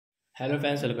Hello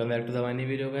friends, welcome back to the one new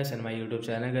video guys and my YouTube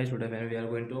channel guys. Today when we are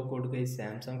going to talk about guys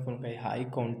Samsung phone guys high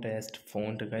contrast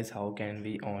font guys. How can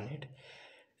we on it?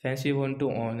 Friends, you want to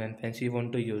on and friends you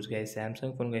want to use guys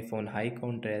Samsung phone guys phone high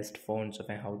contrast font. So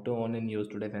how to on and use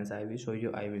today friends, I will show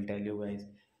you. I will tell you guys.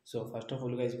 So first of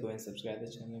all guys, go and subscribe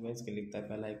the channel guys. Click the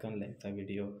bell icon, like the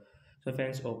video. So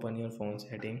friends, open your phone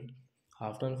setting.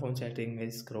 After on phone setting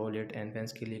guys, scroll it and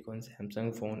friends click on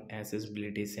Samsung phone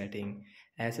accessibility setting.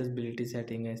 Accessibility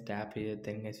setting is tap here.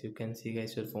 Then as you can see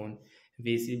guys, your phone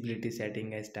visibility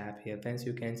setting is tap here. Friends,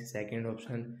 you can see second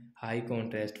option high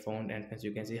contrast font, and friends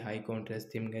you can see high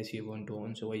contrast theme guys you want to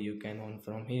on, so you can on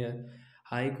from here.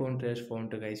 High contrast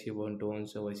font guys you want to on,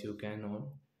 so as you can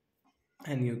on,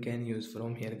 and you can use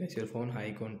from here guys your phone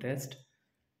high contrast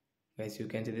guys. You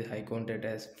can see this high contrast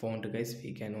as font guys,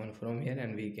 we can on from here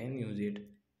and we can use it.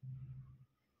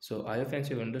 So I hope friends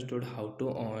you understood how to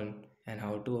on and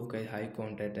how to off guys high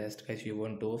contrast guys you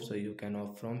want to off, so you can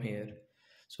off from here.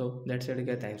 So that's it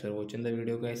guys, thanks for watching the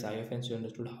video guys. I hope friends you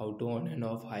understood how to on and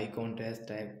off high contrast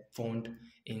type font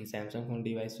in Samsung phone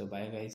device. So bye guys.